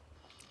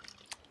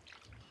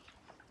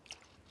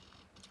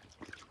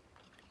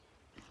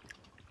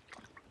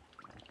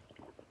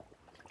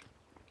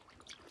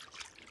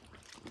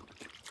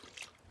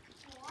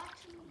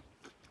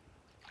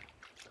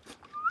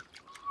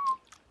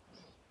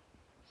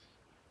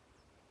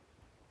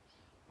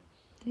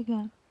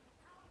Pegar.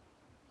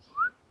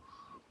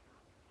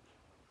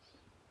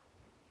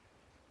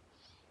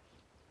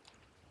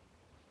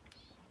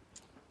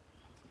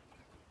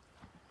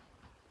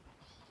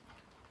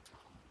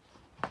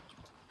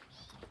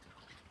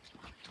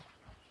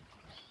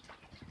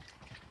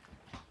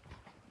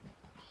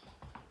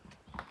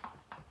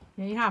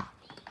 E aí, Rafa?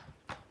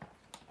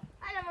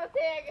 Olha a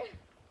manteiga.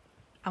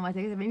 A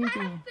manteiga tá bem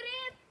limpinha.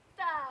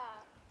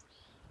 Preta.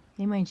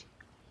 E aí, mãe?